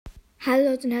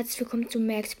Hallo Leute und herzlich willkommen zum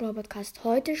Bmx2 Podcast.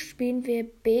 Heute spielen wir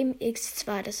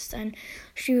Bmx2. Das ist ein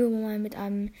Spiel, wo man mit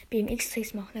einem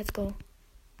Bmx-Tricks macht. Let's go.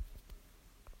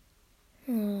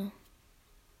 Oh.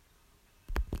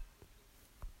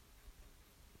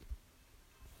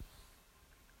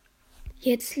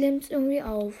 Jetzt nimmt es irgendwie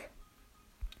auf.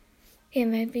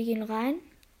 Okay, wir gehen rein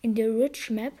in die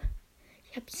Rich Map.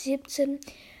 Ich habe 17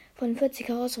 von 40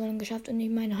 Herausforderungen geschafft und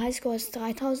meine Highscore ist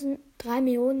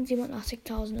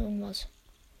 3.087.000 irgendwas.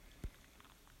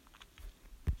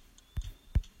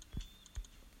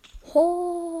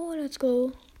 Oh, let's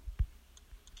go.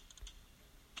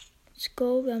 Let's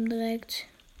go, wir haben direkt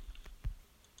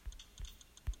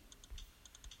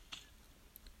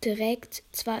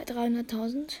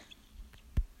 300.000.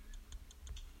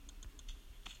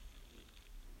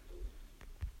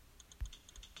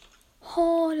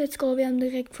 Oh, let's go, wir haben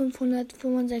direkt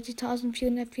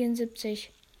 565.474.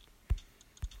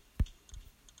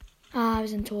 Wir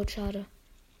sind tot, schade.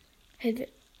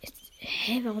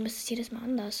 Warum ist es jedes Mal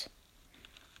anders?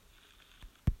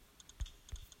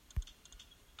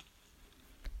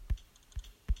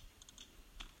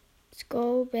 Let's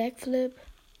go, Backflip.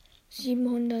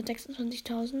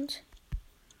 726.000.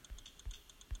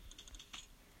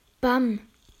 Bam.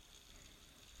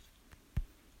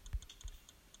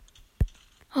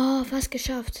 Oh, fast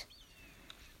geschafft.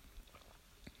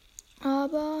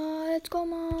 Aber let's go,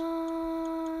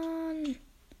 man.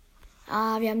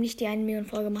 Wir haben nicht die 1 Million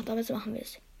voll gemacht, aber jetzt machen wir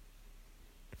es.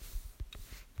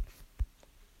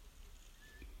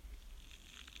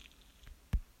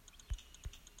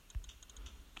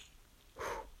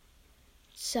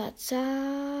 Zack,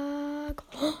 zack.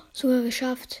 Oh, sogar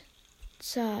geschafft.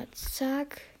 Zack,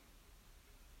 zack.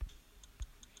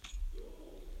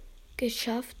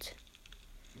 Geschafft.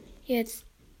 Jetzt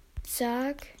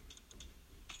zack.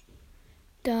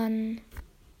 Dann.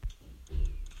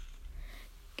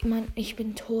 Mann, ich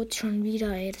bin tot schon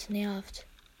wieder, ey. Das nervt.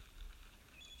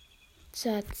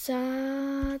 Zack,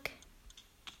 zack.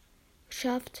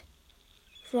 Geschafft.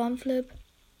 Frontflip.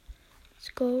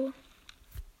 Let's go.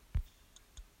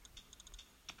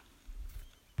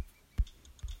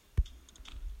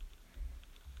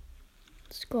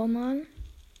 Let's go, Mann.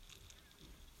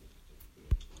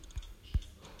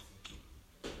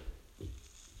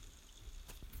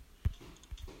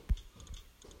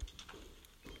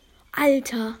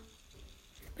 Alter.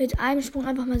 Mit einem Sprung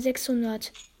einfach mal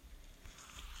 600.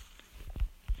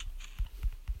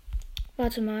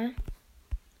 Warte mal.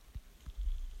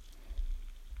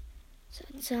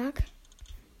 Zack.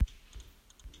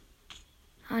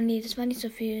 Nee, das war nicht so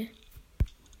viel.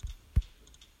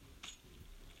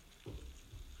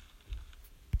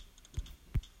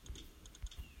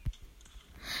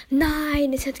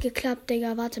 Nein, es hat geklappt,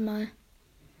 Digga. Warte mal.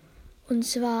 Und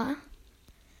zwar.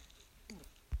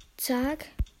 Zack.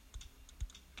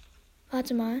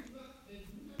 Warte mal.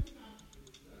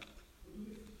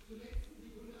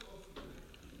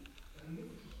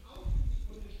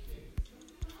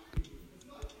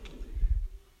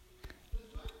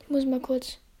 Ich muss mal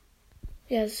kurz.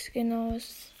 Ja, das ist genau.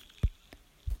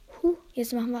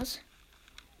 Jetzt machen wir's.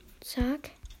 Zack.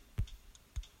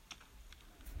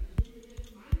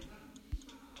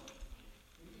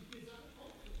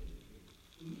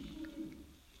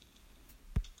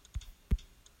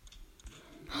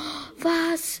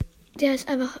 Was? Der ist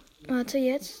einfach. Warte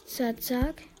jetzt. Zack,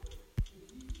 zack.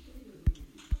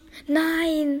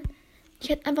 Nein! Ich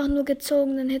hätte einfach nur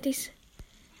gezogen, dann hätte ich's.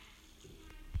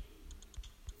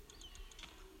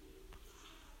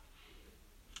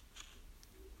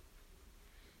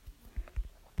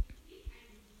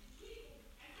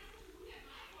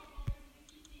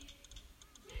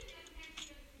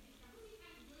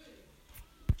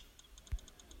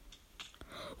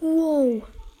 Wow.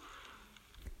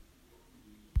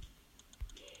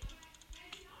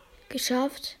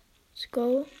 Geschafft. Let's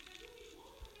go.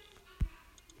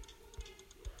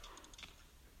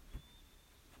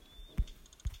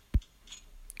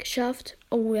 Geschafft.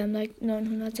 Oh, wir haben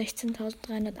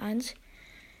 916.301.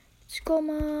 Let's go,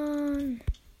 man.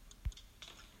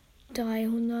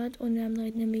 300 und wir haben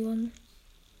direkt 1 Million.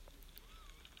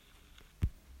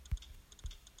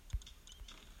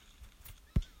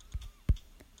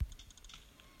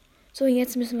 So,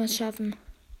 jetzt müssen wir es schaffen.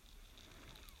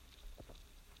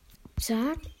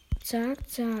 Zack, zack,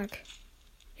 zack.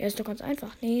 Ja, ist doch ganz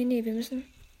einfach. Nee, wir müssen.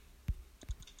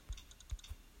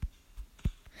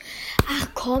 Ach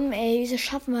komm, ey, wieso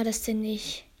schaffen wir das denn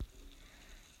nicht?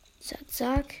 Zack,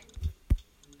 zack.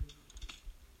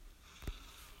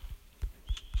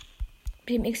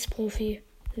 Bmx-Profi.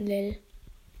 Lel.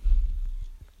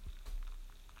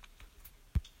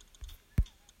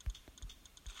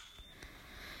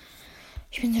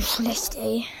 Ich bin so schlecht,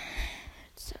 ey.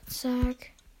 Zack,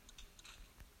 zack.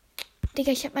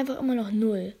 Digga, ich habe einfach immer noch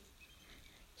 0.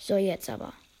 So, jetzt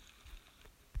aber.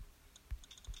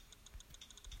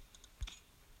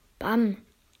 Bam.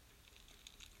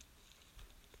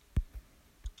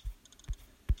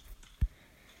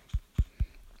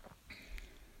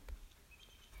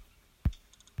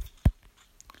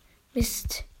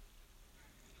 Mist.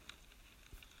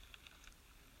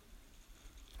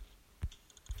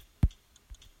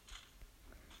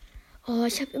 Oh,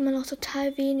 ich habe immer noch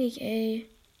total wenig, ey.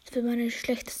 Das wird meine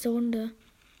schlechteste Runde.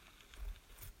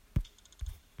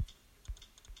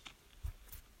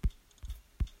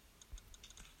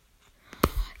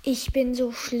 Ich bin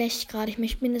so schlecht gerade. Ich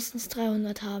möchte mindestens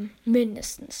 300 haben.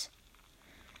 Mindestens.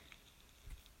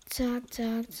 Zack,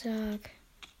 zack, zack.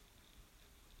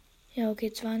 Ja,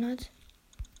 okay, 200.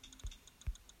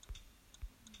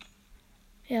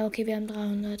 Ja, okay, wir haben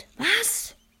 300.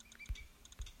 Was?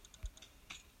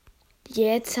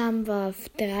 Jetzt haben wir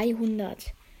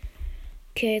 300.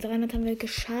 Okay, 300 haben wir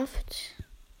geschafft.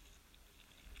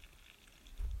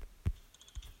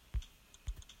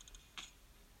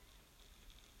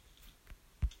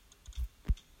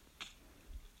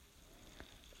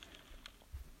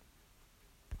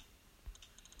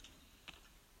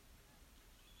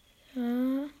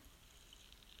 Ja.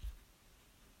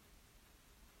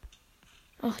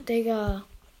 Ach, Digga.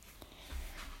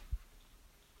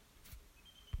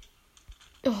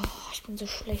 Oh, ich bin so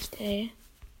schlecht, ey.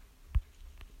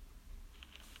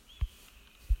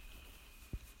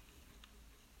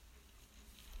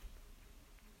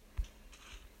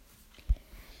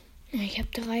 Ich habe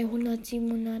 300,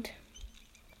 700.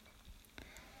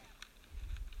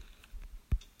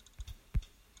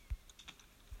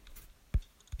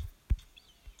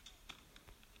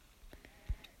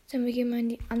 Dann wir gehen mal in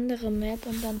die andere Map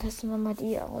und dann testen wir mal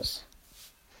die aus.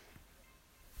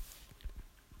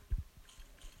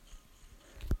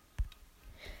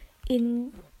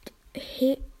 In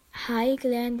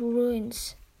Highland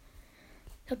Ruins.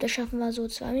 Ich glaube, da schaffen wir so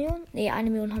 2 Millionen. Ne, 1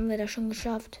 Million haben wir da schon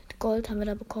geschafft. Gold haben wir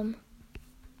da bekommen.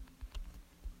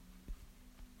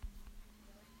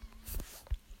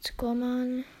 Jetzt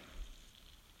kommen.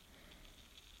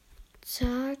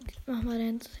 Zack. Machen wir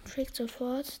den Trick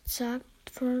sofort. Zack.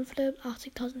 Frontflip.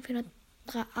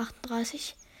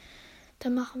 80.438.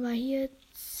 Dann machen wir hier.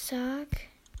 Zack.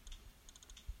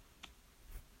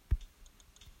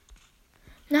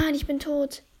 Nein, ich bin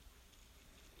tot.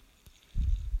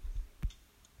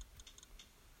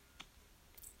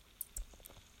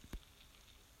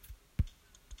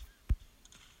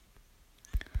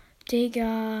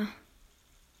 Digga.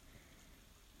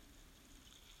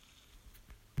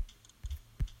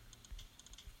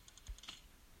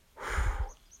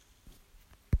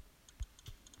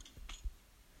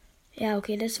 Ja,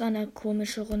 okay, das war eine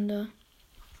komische Runde.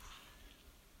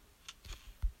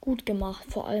 Gut gemacht,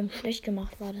 vor allem schlecht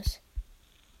gemacht war das.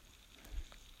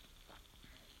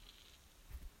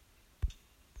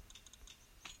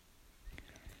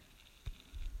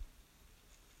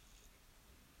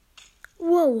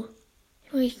 Wow,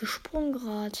 ich bin richtig gesprungen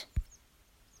gerade.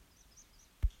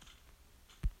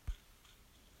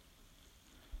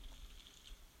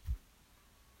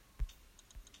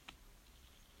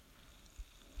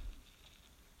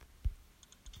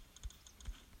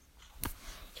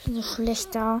 Ich bin so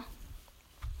schlecht da.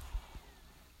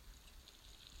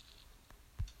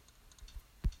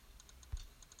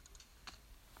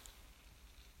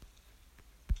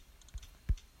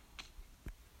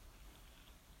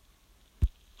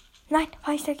 Nein,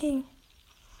 war ich dagegen.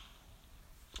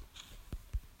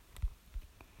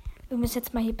 Wir müssen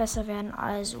jetzt mal hier besser werden.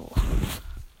 Also.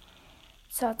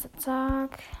 Zack, zack,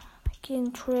 zack. Hier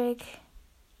ein Trick.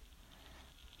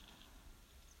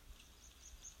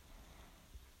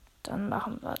 Dann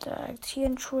machen wir direkt hier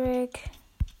einen Trick.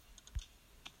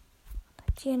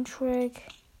 Direkt hier einen Trick.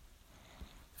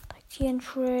 Direkt hier einen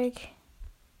Trick.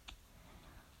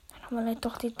 Dann haben wir halt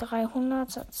doch die 300.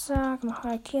 Zack, zack.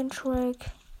 Machen wir hier einen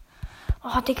Trick.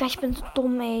 Oh, Digga, ich bin so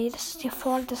dumm, ey. Das ist die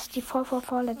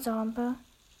vorletzte Rampe.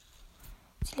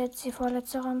 Die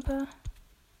vorletzte Rampe.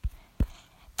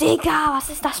 Digga, was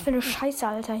ist das für eine Scheiße,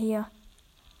 Alter, hier?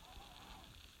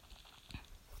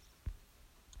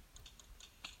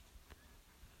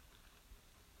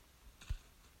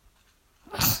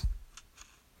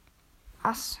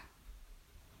 Was?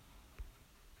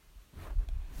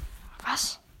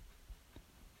 Was?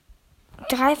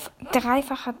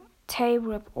 Dreifacher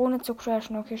Tailrip, ohne zu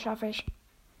crashen. Okay, schaffe ich.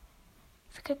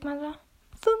 Wie kriegt man da?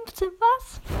 15,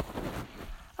 was?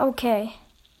 Okay.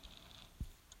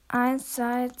 1,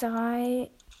 2,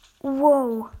 3.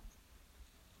 Wow.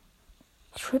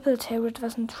 Triple Tailwind,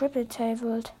 was ein Triple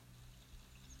Tailwind?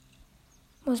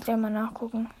 Muss ich gleich mal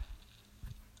nachgucken.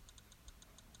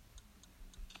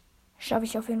 Schaffe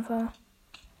ich auf jeden Fall.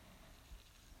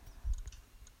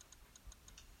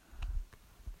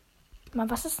 Mal,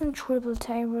 was ist ein Triple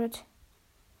Tailwind?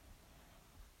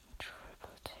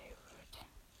 Triple Tailwind.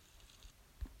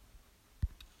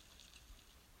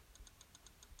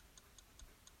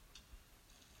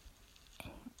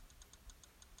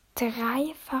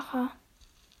 Dreifacher.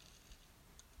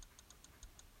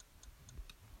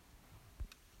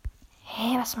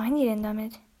 Hä, was meinen die denn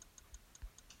damit?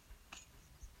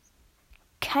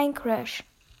 Kein Crash.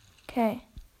 Okay.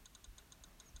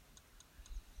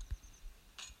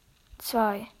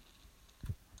 2.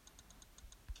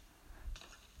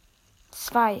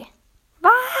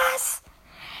 Was?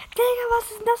 Digga,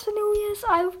 was ist denn das für eine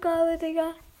weirde Aufgabe,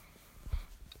 Digga?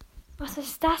 Was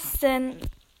ist das denn?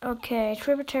 Okay,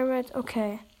 Triple Tailwind,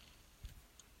 okay.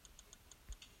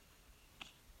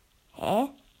 Hä?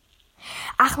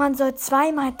 Ach, man soll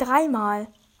 2-mal 3-mal.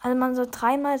 Also man soll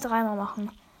 3-mal 3-mal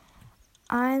machen.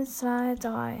 1, 2,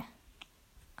 3.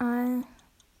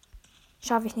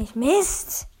 Schaffe ich nicht.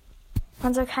 Mist!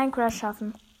 Man soll keinen Crash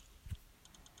schaffen.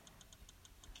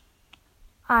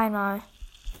 Einmal.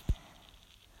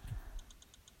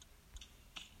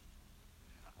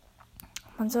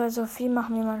 Man soll so viel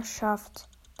machen, wie man schafft.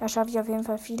 Da schaffe ich auf jeden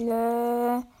Fall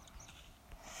viele.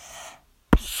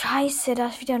 Scheiße, da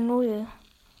ist wieder 0.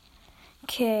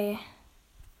 Okay.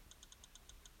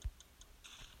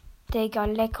 Digga,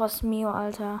 leckers Mio,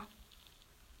 Alter.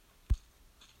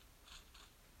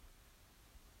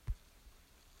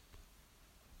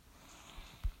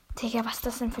 Digga, was ist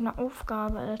das denn für eine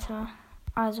Aufgabe, Alter?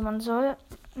 Also, man soll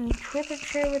ein Triple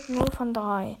Chill mit 0 von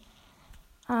 3.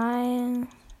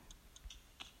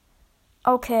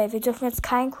 Okay, wir dürfen jetzt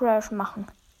keinen Crash machen.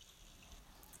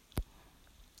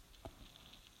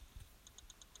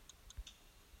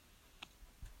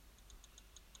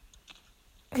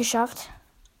 Geschafft.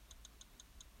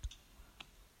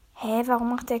 Hä, warum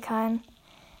macht der keinen?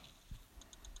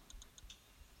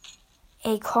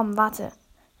 Ey, komm, warte.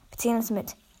 Wir ziehen uns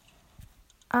mit.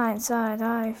 1, 2,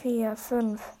 3, 4,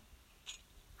 5.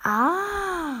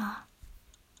 Ah.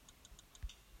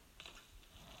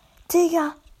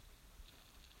 Digga.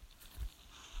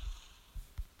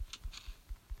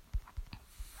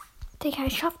 Digga,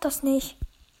 ich schaff das nicht.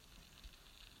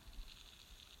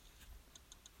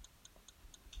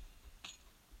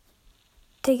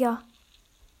 Digga.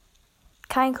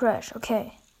 Kein Crash,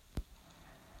 okay.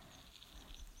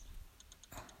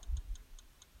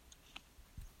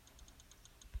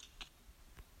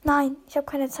 Nein, ich habe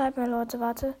keine Zeit mehr, Leute.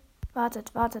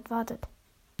 Wartet.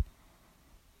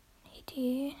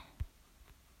 Idee.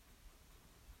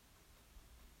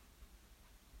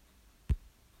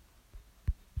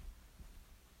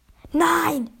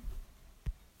 Nein!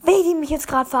 Will die mich jetzt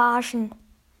gerade verarschen?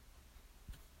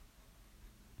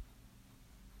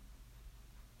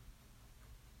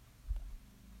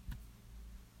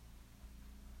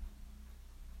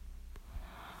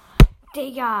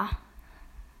 Digga.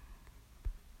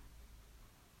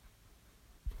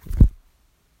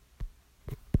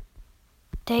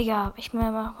 Digga, ich will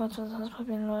mal kurz was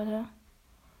ausprobieren, Leute.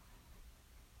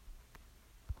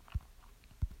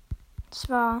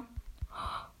 Zwar.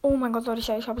 Oh mein Gott, Leute, ich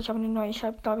habe eine neue. Ich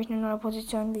habe, glaube ich, eine neue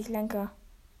Position, wie ich lenke.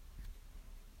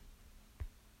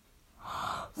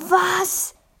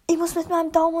 Was? Ich muss mit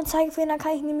meinem Daumen und Zeigefinger,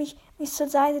 kann ich nämlich mich zur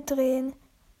Seite drehen.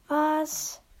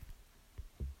 Was?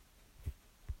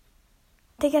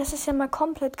 Digga, das ist ja mal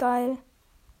komplett geil.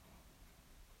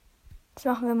 Das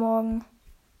machen wir morgen.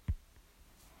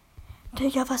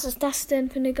 Digga, was ist das denn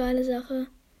für eine geile Sache?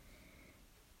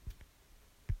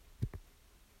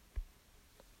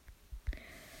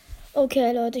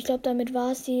 Okay, Leute, ich glaube, damit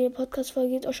war's. Die Podcast-Folge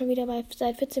geht auch schon wieder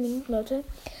seit 14 Minuten, Leute.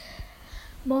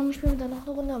 Morgen spielen wir dann noch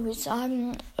eine Runde, würde ich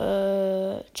sagen.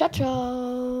 Ciao,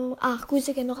 ciao. Ach,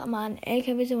 Grüße gerne noch einmal an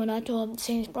LKW Simulator,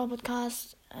 Neys Brawl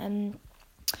Podcast,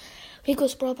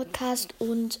 Ricos Brawl Podcast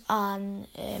und an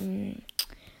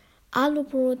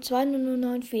Alupro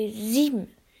 200947.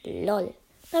 Lol.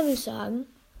 Dann würde ich sagen,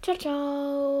 ciao,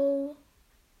 ciao.